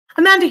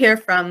Amanda here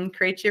from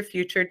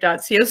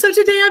createyourfuture.co. So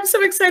today I'm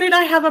so excited.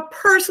 I have a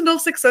personal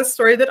success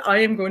story that I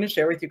am going to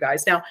share with you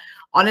guys. Now,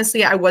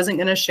 honestly, I wasn't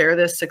going to share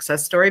this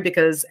success story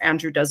because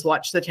Andrew does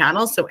watch the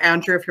channel. So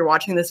Andrew, if you're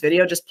watching this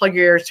video, just plug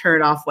your ears,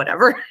 turn it off,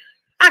 whatever.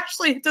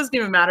 Actually, it doesn't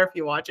even matter if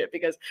you watch it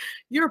because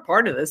you're a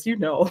part of this, you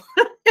know.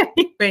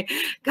 Anyway,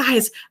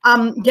 guys,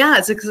 yeah,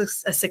 it's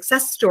a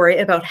success story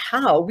about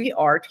how we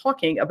are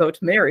talking about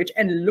marriage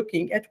and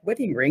looking at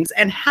wedding rings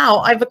and how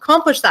I've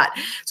accomplished that.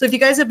 So if you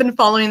guys have been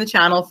following the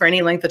channel for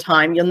any length of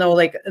time, you'll know,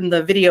 like in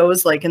the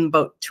videos, like in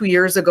about 2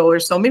 years ago or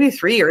so, maybe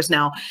 3 years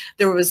now,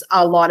 there was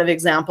a lot of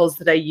examples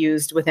that I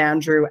used with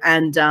Andrew.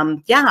 And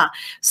yeah,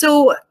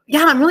 so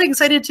yeah, I'm really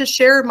excited to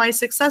share my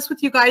success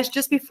with you guys.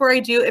 Just before I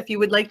do, if you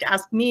would like to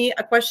ask me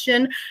a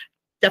question,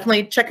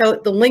 definitely check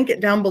out the link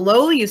down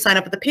below. You sign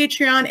up at the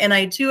Patreon, and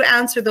I do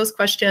answer those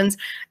questions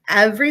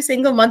every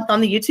single month on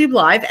the YouTube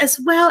Live, as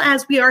well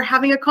as we are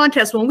having a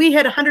contest. When we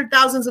hit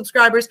 100,000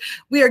 subscribers,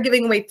 we are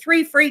giving away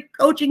 3 free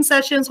coaching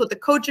sessions with the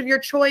coach of your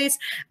choice.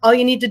 All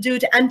you need to do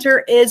to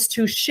enter is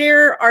to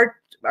share our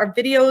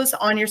videos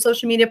on your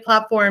social media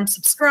platform,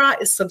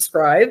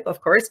 subscribe,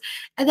 of course,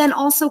 and then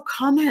also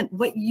comment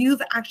what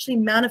you've actually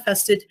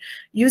manifested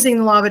using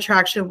the law of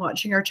attraction,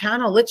 watching our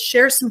channel. Let's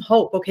share some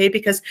hope, okay?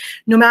 Because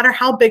no matter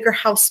how big or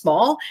how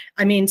small,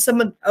 I mean,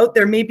 someone out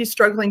there may be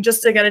struggling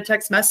just to get a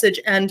text message,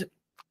 and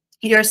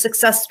your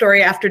success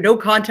story after no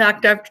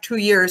contact after 2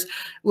 years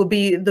will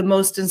be the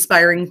most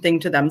inspiring thing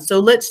to them. So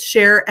let's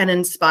share and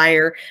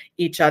inspire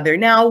each other.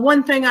 Now,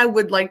 one thing I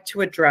would like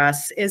to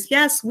address is,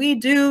 yes, we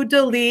do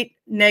delete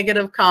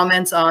negative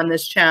comments on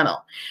this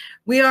channel.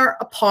 We are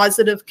a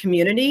positive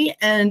community,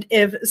 and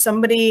if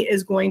somebody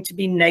is going to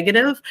be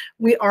negative,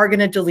 we are going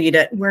to delete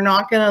it. We're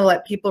not going to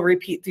let people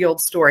repeat the old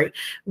story.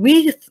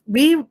 We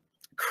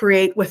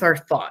create with our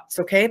thoughts,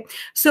 okay?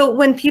 So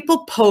when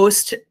people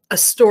post a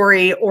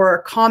story or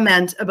a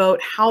comment about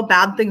how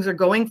bad things are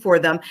going for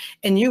them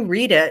and you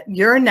read it,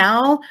 you're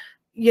now,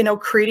 you know,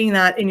 creating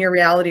that in your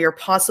reality, or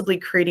possibly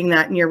creating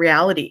that in your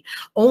reality.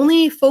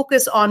 Only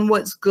focus on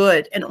what's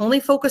good, and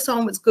only focus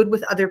on what's good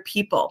with other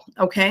people,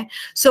 okay?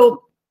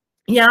 So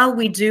yeah,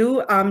 we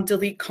do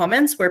delete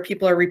comments where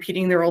people are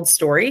repeating their old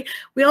story.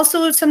 We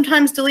also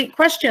sometimes delete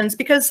questions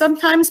because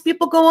sometimes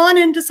people go on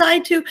and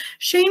decide to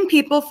shame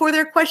people for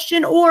their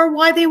question or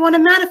why they want to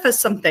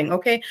manifest something,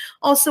 okay?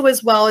 Also,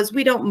 as well as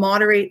we don't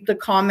moderate the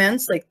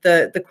comments, like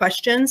the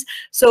questions,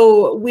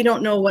 so we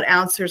don't know what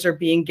answers are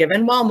being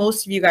given. While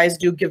most of you guys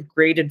do give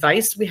great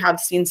advice, we have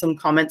seen some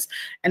comments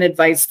and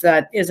advice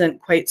that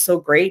isn't quite so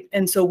great,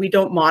 and so we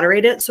don't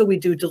moderate it, so we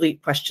do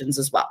delete questions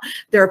as well.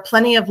 There are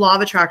plenty of law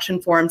of attraction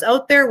forums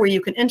out there where you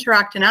can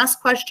interact and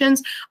ask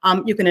questions.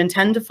 You can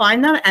intend to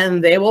find them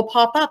and they will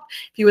pop up.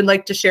 If you would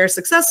like to share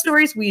success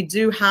stories, we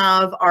do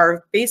have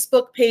our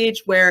Facebook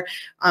page where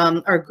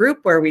our group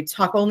where we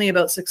talk only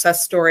about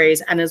success stories,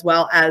 and as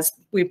well as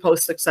we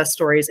post success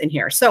stories in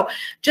here. So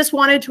just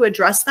wanted to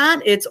address that.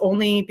 It's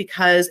only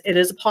because it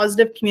is a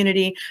positive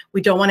community.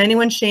 We don't want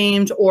anyone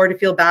shamed or to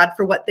feel bad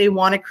for what they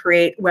want to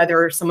create,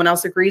 whether someone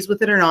else agrees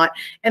with it or not.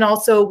 And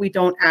also we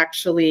don't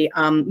actually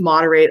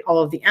moderate all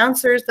of the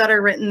answers that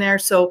are written there.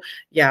 So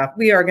yeah,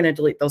 we are going to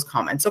delete those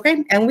comments,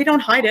 okay? And we don't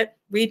hide it.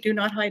 We do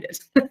not hide it.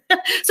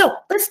 So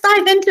let's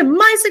dive into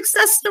my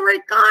success story,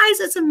 guys.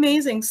 It's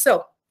amazing.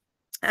 So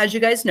as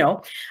you guys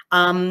know,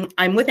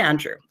 I'm with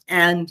Andrew.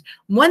 And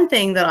one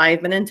thing that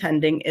I've been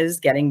intending is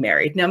getting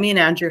married. Now, me and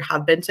Andrew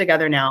have been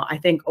together now, I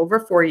think over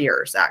 4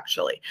 years,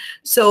 actually.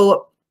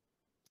 So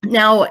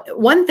now,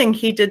 one thing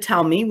he did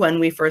tell me when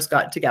we first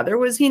got together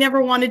was he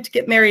never wanted to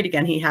get married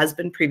again. He has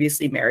been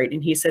previously married,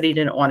 and he said he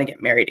didn't want to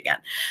get married again.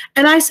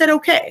 And I said,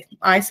 okay.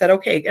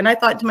 And I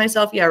thought to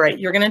myself, yeah, right,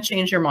 you're going to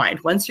change your mind.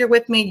 Once you're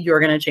with me, you're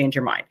going to change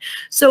your mind.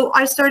 So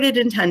I started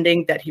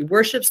intending that he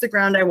worships the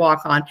ground I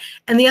walk on.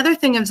 And the other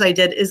thing I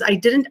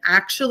didn't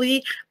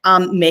actually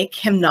make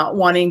him not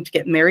wanting to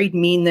get married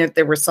mean that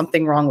there was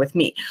something wrong with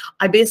me.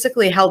 I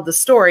basically held the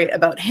story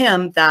about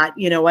him that,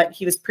 you know what,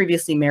 he was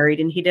previously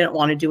married and he didn't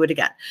want to do it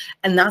again.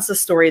 And that's the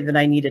story that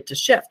I needed to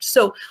shift.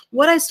 So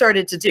what I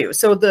started to do,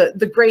 so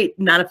the great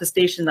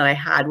manifestation that I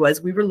had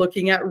was we were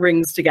looking at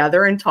rings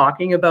together and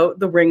talking about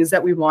the rings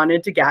that we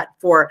wanted to get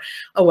for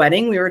a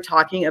wedding. We were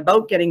talking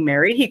about getting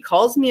married. He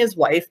calls me his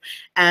wife.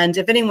 And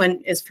if anyone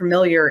is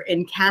familiar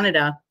in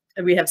Canada,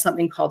 we have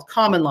something called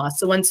common law.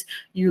 So once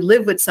you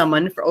live with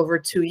someone for over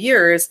 2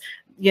 years,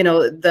 you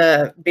know,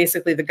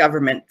 basically the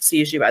government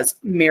sees you as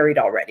married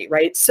already,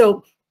 right?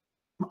 So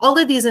all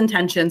of these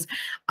intentions,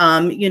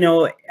 you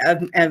know,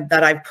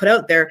 that I've put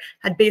out there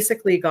had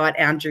basically got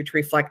Andrew to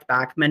reflect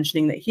back,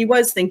 mentioning that he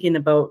was thinking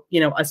about,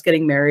 you know, us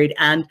getting married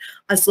and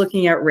us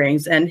looking at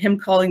rings and him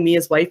calling me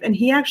his wife. And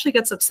he actually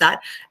gets upset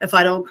if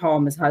I don't call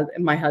him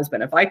my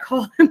husband. If I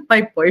call him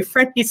my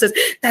boyfriend, he says,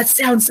 that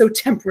sounds so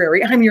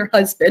temporary. I'm your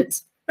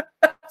husband.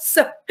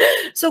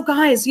 So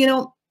guys, you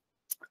know,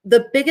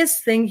 the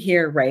biggest thing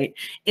here, right,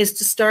 is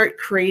to start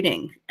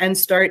creating and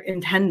start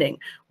intending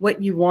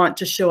what you want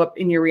to show up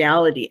in your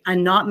reality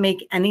and not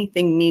make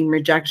anything mean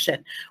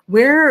rejection.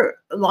 Where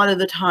a lot of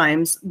the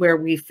times where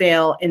we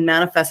fail in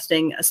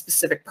manifesting a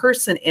specific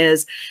person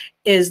is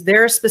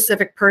they're a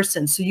specific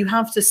person. So you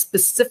have to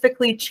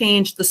specifically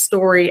change the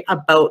story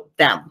about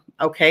them,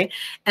 okay?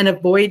 And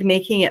avoid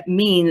making it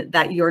mean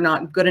that you're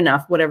not good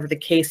enough, whatever the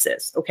case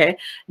is, okay?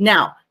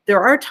 Now,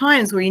 there are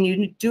times where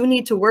you do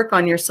need to work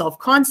on your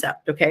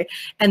self-concept, okay?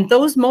 And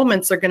those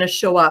moments are going to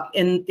show up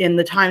in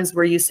the times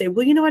where you say,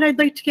 well, you know what, I'd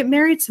like to get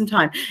married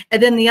sometime.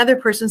 And then the other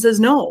person says,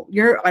 no,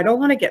 I don't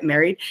want to get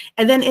married.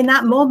 And then in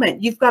that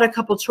moment, you've got a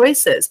couple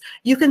choices.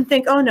 You can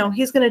think, oh no,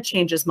 he's going to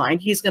change his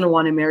mind. He's going to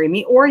want to marry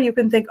me. Or you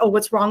can think, oh,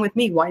 what's wrong with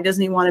me? Why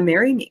doesn't he want to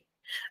marry me?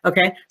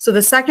 Okay, so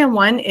the second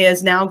one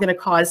is now going to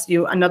cause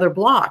you another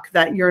block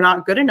that you're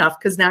not good enough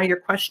because now you're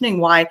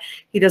questioning why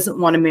he doesn't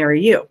want to marry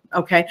you.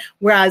 Okay,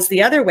 whereas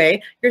the other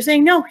way, you're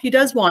saying, no, he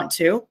does want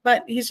to,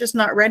 but he's just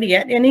not ready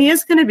yet. And he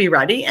is going to be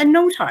ready in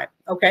no time.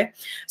 Okay,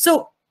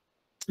 so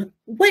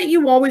what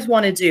you always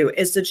want to do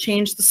is to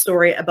change the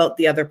story about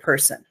the other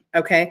person.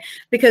 Okay,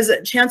 because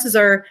chances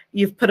are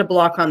you've put a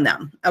block on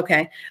them.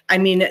 Okay, I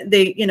mean,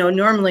 they,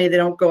 normally they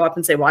don't go up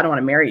and say, well, I don't want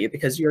to marry you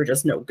because you're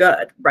just no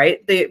good,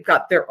 right? They've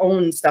got their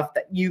own stuff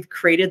that you've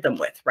created them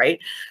with, right?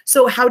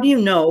 So how do you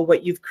know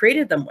what you've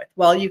created them with?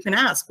 Well, you can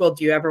ask, well,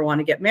 do you ever want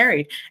to get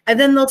married? And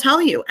then they'll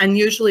tell you. And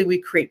usually we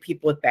create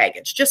people with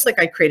baggage, just like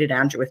I created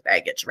Andrew with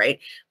baggage,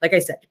 right? Like I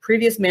said,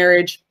 previous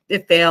marriage,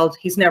 it failed.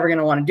 He's never going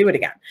to want to do it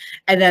again.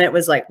 And then it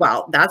was like,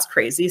 wow, that's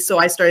crazy. So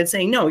I started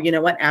saying, no, you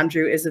know what?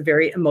 Andrew is a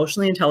very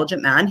emotionally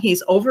intelligent man.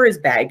 He's over his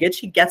baggage.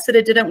 He gets it.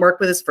 It didn't work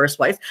with his first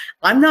wife.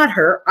 I'm not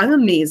her. I'm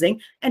amazing.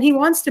 And he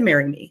wants to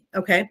marry me.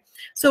 Okay.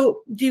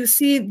 So do you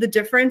see the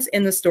difference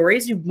in the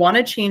stories? You want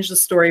to change the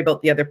story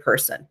about the other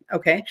person.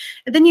 Okay.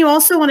 And then you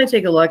also want to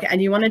take a look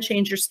and you want to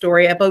change your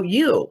story about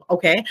you.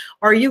 Okay.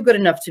 Are you good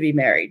enough to be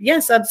married?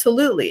 Yes,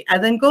 absolutely.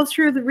 And then go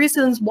through the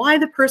reasons why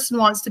the person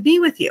wants to be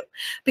with you,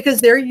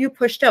 because there you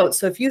pushed out.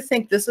 So if you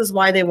think this is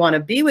why they want to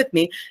be with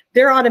me,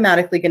 they're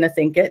automatically going to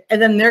think it.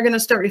 And then they're going to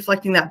start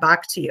reflecting that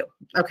back to you.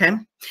 Okay.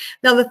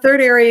 Now, the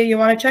third area you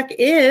want to check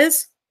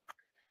is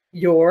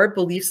your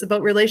beliefs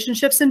about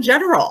relationships in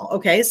general.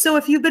 Okay. So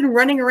if you've been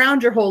running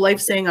around your whole life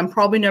saying, I'm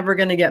probably never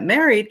going to get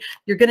married,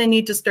 you're going to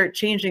need to start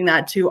changing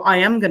that to, I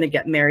am going to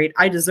get married.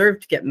 I deserve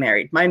to get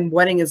married. My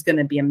wedding is going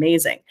to be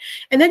amazing.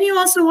 And then you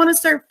also want to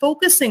start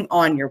focusing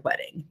on your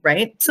wedding,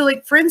 right? So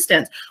like, for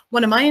instance,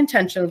 one of my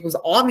intentions was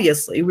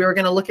obviously we were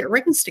going to look at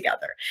rings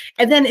together.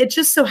 And then it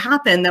just so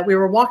happened that we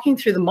were walking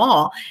through the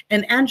mall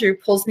and Andrew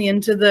pulls me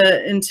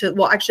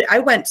well, actually I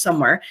went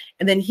somewhere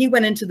and then he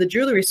went into the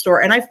jewelry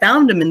store and I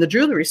found him in the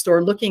jewelry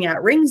store looking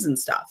at rings and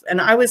stuff. And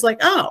I was like,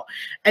 oh,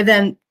 and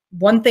then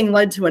one thing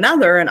led to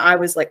another. And I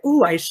was like,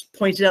 ooh, I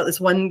pointed out this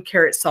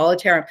 1-carat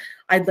solitaire.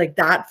 I'd like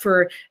that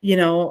for,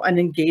 an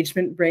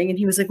engagement ring. And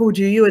he was like, oh,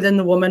 do you? And then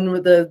the woman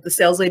with the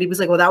sales lady was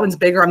like, well, that one's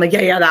bigger. I'm like,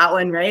 yeah, that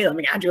one. Right. I'm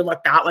like, Andrew,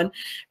 look, that one.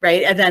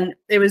 Right. And then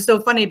it was so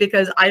funny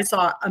because I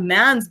saw a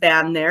man's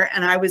band there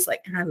and I was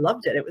like, and I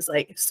loved it. It was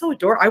like, it's so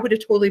adorable. I would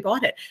have totally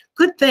bought it.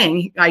 Good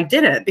thing I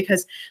didn't,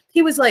 because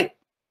he was like,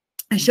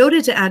 I showed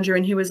it to Andrew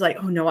and he was like,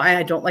 oh no,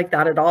 I don't like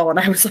that at all. And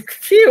I was like,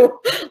 phew.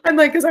 I'm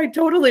like, because I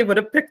totally would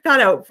have picked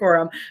that out for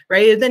him.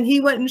 Right. And then he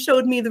went and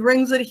showed me the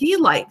rings that he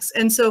likes.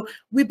 And so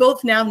we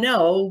both now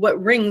know what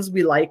rings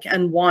we like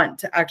and want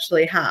to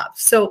actually have.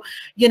 So,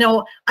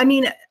 I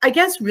mean, I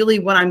guess really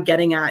what I'm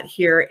getting at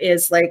here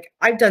is like,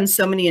 I've done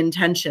so many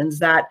intentions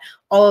that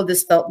all of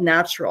this felt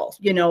natural.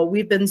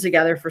 We've been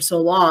together for so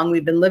long.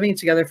 We've been living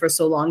together for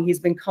so long. He's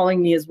been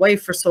calling me his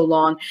wife for so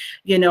long,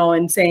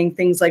 and saying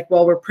things like,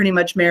 well, we're pretty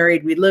much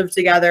married. We live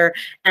together.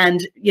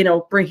 And,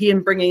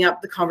 bringing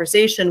up the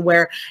conversation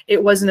where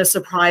it wasn't a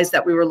surprise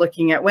that we were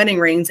looking at wedding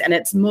rings. And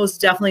it's most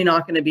definitely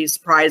not going to be a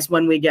surprise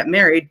when we get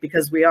married,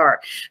 because we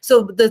are.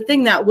 So the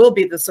thing that will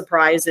be the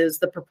surprise is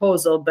the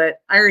proposal,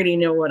 but I already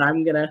know what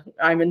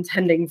I'm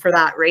intending for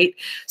that, right?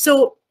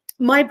 So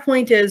my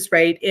point is,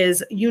 right,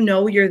 is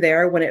you're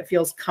there when it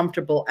feels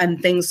comfortable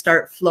and things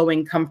start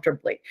flowing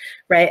comfortably,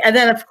 right? And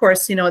then, of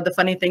course, the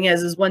funny thing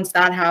is once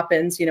that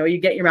happens, you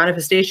get your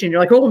manifestation, you're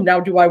like, oh, now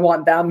do I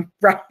want them,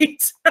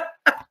 right?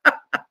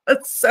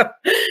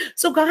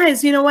 So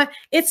guys, you know what?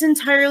 It's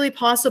entirely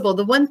possible.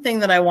 The one thing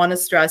that I want to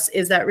stress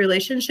is that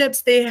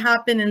relationships, they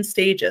happen in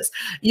stages.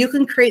 You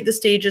can create the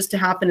stages to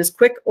happen as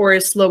quick or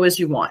as slow as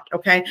you want.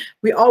 Okay.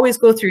 We always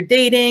go through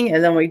dating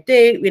and then we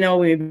date,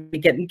 we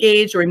get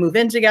engaged or we move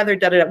in together,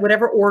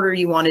 whatever order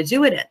you want to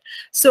do it in.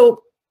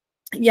 So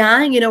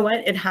yeah, you know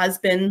what? It has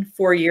been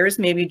 4 years,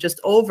 maybe just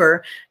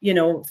over,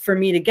 for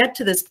me to get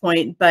to this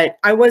point, but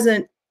I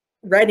wasn't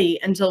ready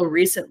until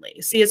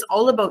recently. See, it's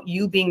all about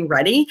you being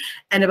ready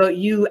and about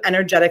you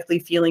energetically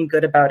feeling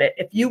good about it.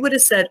 If you would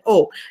have said,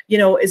 oh,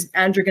 is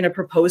Andrew going to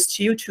propose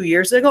to you 2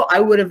 years ago? I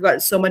would have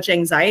got so much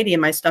anxiety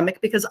in my stomach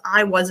because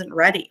I wasn't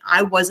ready.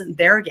 I wasn't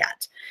there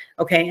yet.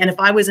 Okay. And if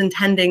I was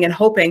intending and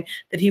hoping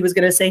that he was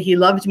going to say he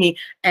loved me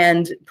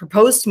and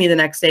propose to me the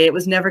next day, it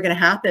was never going to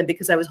happen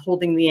because I was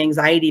holding the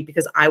anxiety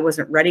because I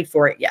wasn't ready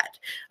for it yet.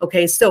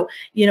 Okay. So,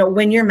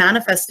 when you're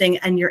manifesting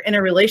and you're in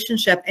a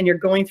relationship and you're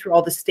going through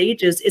all the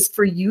stages, it's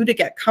for you to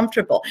get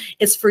comfortable.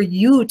 It's for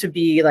you to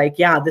be like,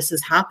 yeah, this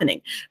is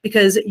happening,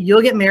 because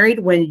you'll get married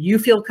when you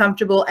feel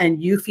comfortable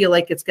and you feel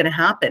like it's going to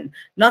happen,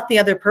 not the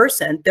other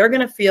person. They're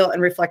going to feel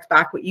and reflect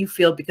back what you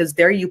feel because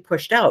they're you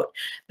pushed out.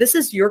 This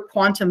is your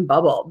quantum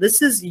bubble.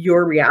 This is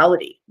your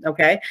reality.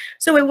 Okay.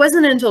 So it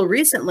wasn't until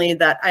recently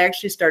that I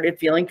actually started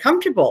feeling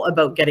comfortable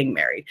about getting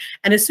married.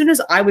 And as soon as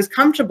I was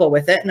comfortable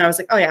with it and I was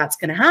like, oh yeah, it's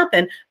going to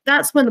happen,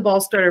 that's when the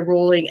ball started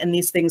rolling and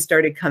these things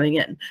started coming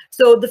in.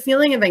 So the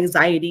feeling of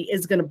anxiety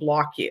is going to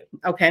block you.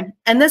 Okay.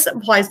 And this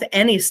applies to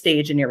any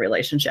stage in your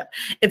relationship.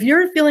 If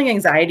you're feeling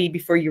anxiety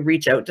before you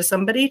reach out to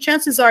somebody,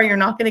 chances are you're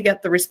not going to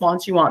get the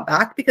response you want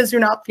back because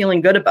you're not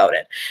feeling good about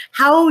it.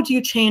 How do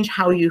you change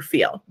how you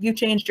feel? You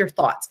changed your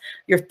thoughts.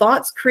 Your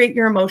thoughts create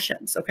your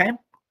emotions. Okay.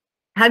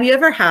 Have you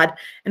ever had,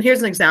 and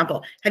here's an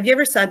example, have you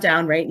ever sat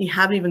down, right, and you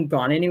haven't even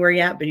gone anywhere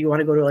yet, but you want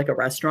to go to like a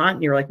restaurant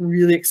and you're like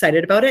really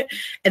excited about it.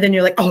 And then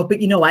you're like, oh,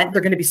 but you know what?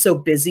 They're going to be so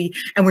busy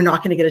and we're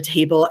not going to get a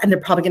table and they're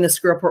probably going to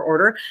screw up our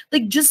order.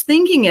 Like just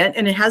thinking it,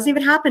 and it hasn't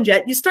even happened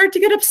yet, you start to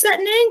get upset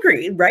and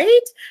angry, right?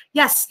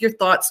 Yes, your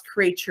thoughts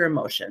create your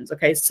emotions.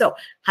 Okay. So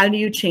how do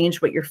you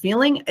change what you're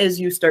feeling?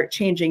 Is you start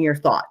changing your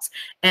thoughts.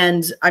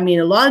 And I mean,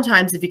 a lot of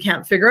times if you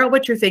can't figure out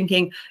what you're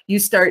thinking, you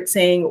start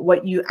saying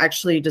what you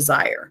actually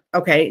desire.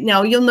 Okay.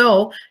 Now you'll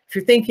know if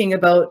you're thinking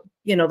about,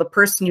 the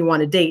person you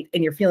want to date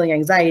and you're feeling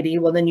anxiety,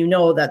 well, then you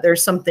know that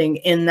there's something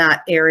in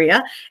that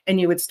area and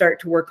you would start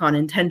to work on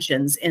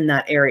intentions in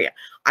that area.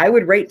 I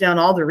would write down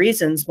all the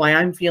reasons why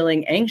I'm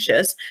feeling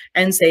anxious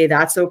and say,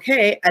 that's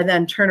okay. And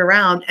then turn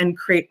around and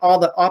create all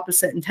the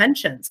opposite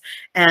intentions.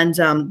 And,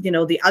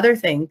 the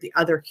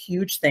other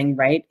huge thing,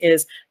 right,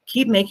 is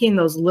keep making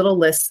those little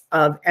lists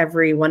of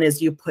everyone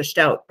as you pushed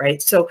out,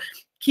 right? So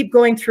keep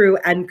going through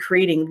and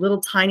creating little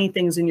tiny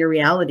things in your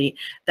reality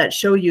that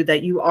show you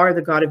that you are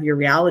the God of your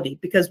reality.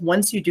 Because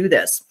once you do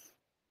this,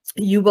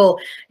 you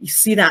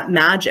see that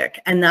magic,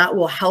 and that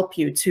will help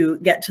you to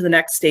get to the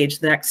next stage,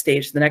 the next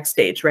stage, the next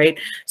stage, right?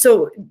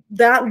 So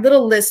that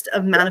little list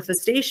of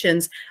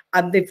manifestations,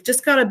 they've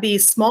just got to be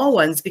small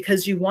ones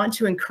because you want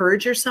to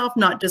encourage yourself,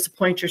 not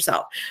disappoint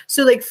yourself.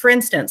 So like, for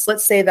instance,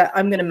 let's say that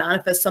I'm going to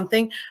manifest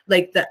something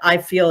like that I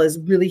feel is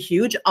really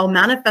huge. I'll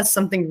manifest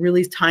something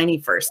really tiny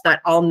first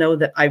that I'll know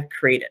that I've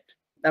created.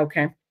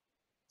 Okay.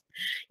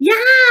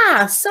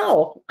 Yeah.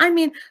 So, I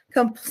mean,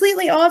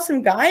 completely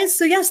awesome, guys.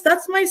 So yes,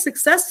 that's my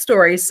success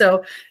story.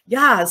 So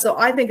yeah, so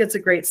I think it's a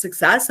great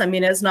success. I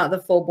mean, it's not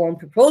the full-blown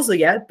proposal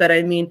yet, but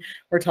I mean,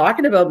 we're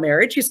talking about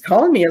marriage. He's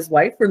calling me his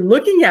wife. We're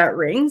looking at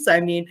rings. I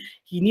mean,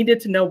 he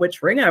needed to know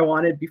which ring I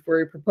wanted before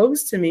he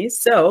proposed to me.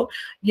 So,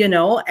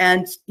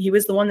 and he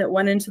was the one that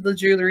went into the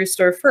jewelry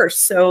store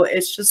first. So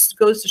it just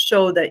goes to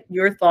show that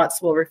your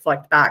thoughts will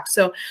reflect back.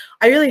 So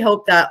I really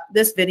hope that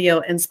this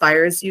video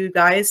inspires you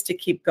guys to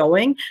keep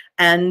going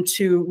and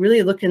to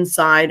really look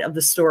inside of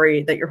the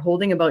story that you're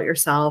holding about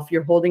yourself,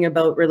 you're holding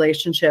about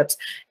relationships,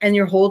 and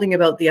you're holding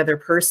about the other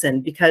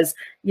person, because,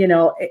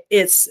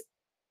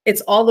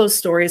 it's all those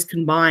stories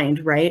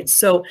combined, right?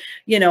 So,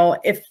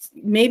 if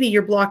maybe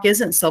your block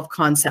isn't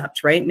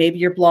self-concept, right? Maybe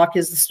your block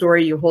is the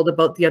story you hold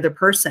about the other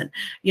person.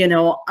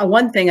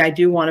 One thing I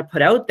do want to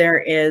put out there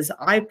is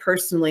I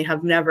personally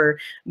have never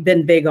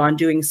been big on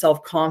doing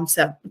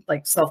self-concept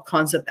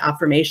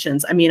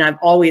affirmations. I mean, I've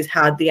always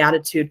had the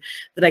attitude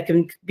that I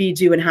can be,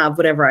 do, and have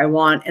whatever I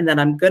want, and that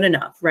I'm good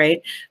enough,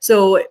 right?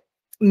 So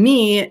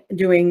me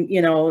doing,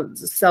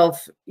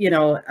 self,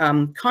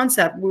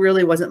 concept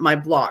really wasn't my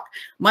block.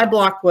 My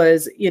block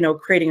was,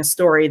 creating a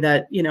story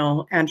that,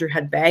 Andrew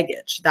had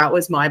baggage. That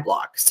was my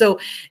block. So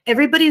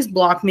everybody's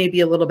block may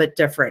be a little bit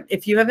different.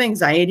 If you have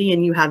anxiety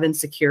and you have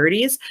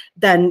insecurities,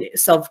 then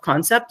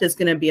self-concept is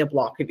going to be a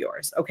block of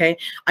yours. Okay.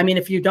 I mean,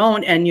 if you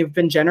don't, and you've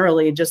been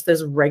generally just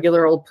this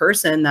regular old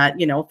person that,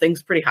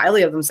 thinks pretty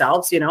highly of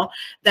themselves,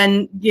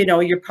 then,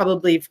 you're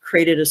probably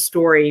created a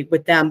story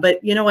with them.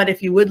 But you know what,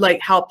 if you would like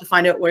help to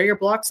find out where your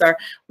blocks are,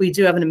 we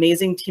do have an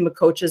amazing team of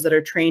coaches that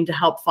are trained to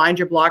help find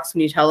your blocks.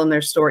 When you tell them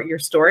your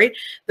story,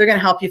 they're going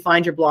to help you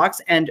find your blocks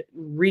and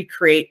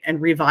recreate and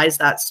revise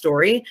that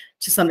story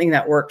to something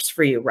that works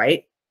for you,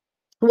 right?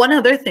 One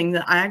other thing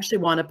that I actually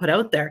want to put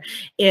out there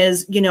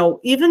is,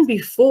 even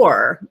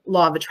before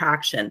law of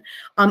attraction,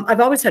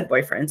 I've always had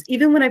boyfriends.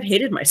 Even when I've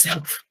hated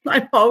myself,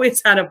 I've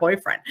always had a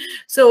boyfriend.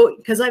 So,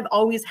 because I've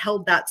always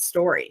held that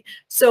story.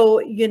 So,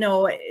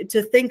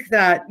 to think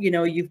that,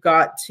 you've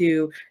got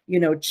to,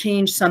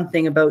 change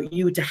something about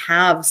you to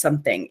have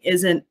something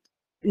isn't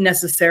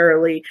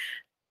necessarily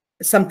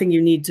something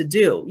you need to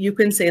do. You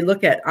can say,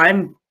 look,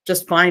 I'm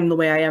just fine the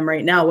way I am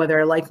right now, whether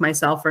I like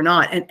myself or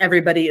not, and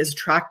everybody is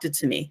attracted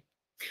to me.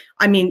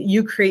 I mean,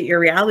 you create your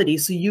reality,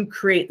 so you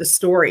create the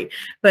story,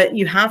 but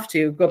you have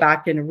to go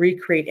back and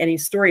recreate any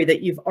story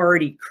that you've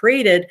already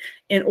created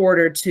in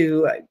order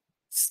to,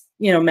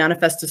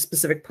 manifest a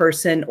specific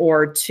person,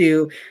 or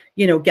to,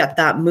 you know, get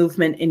that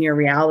movement in your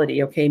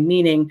reality. Okay.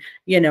 Meaning,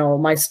 you know,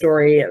 my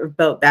story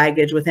about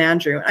baggage with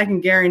Andrew, I can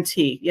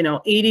guarantee, you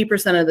know,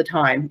 80% of the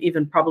time,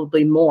 even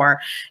probably more,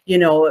 you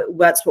know,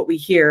 that's what we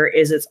hear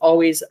is it's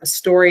always a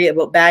story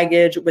about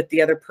baggage with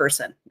the other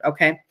person.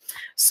 Okay.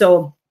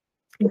 So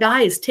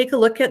guys, take a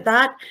look at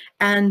that.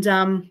 And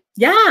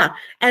yeah,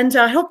 and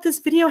I hope this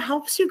video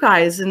helps you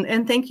guys.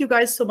 And thank you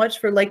guys so much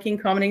for liking,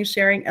 commenting,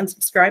 sharing, and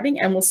subscribing.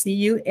 And we'll see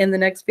you in the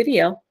next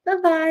video.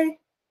 Bye-bye.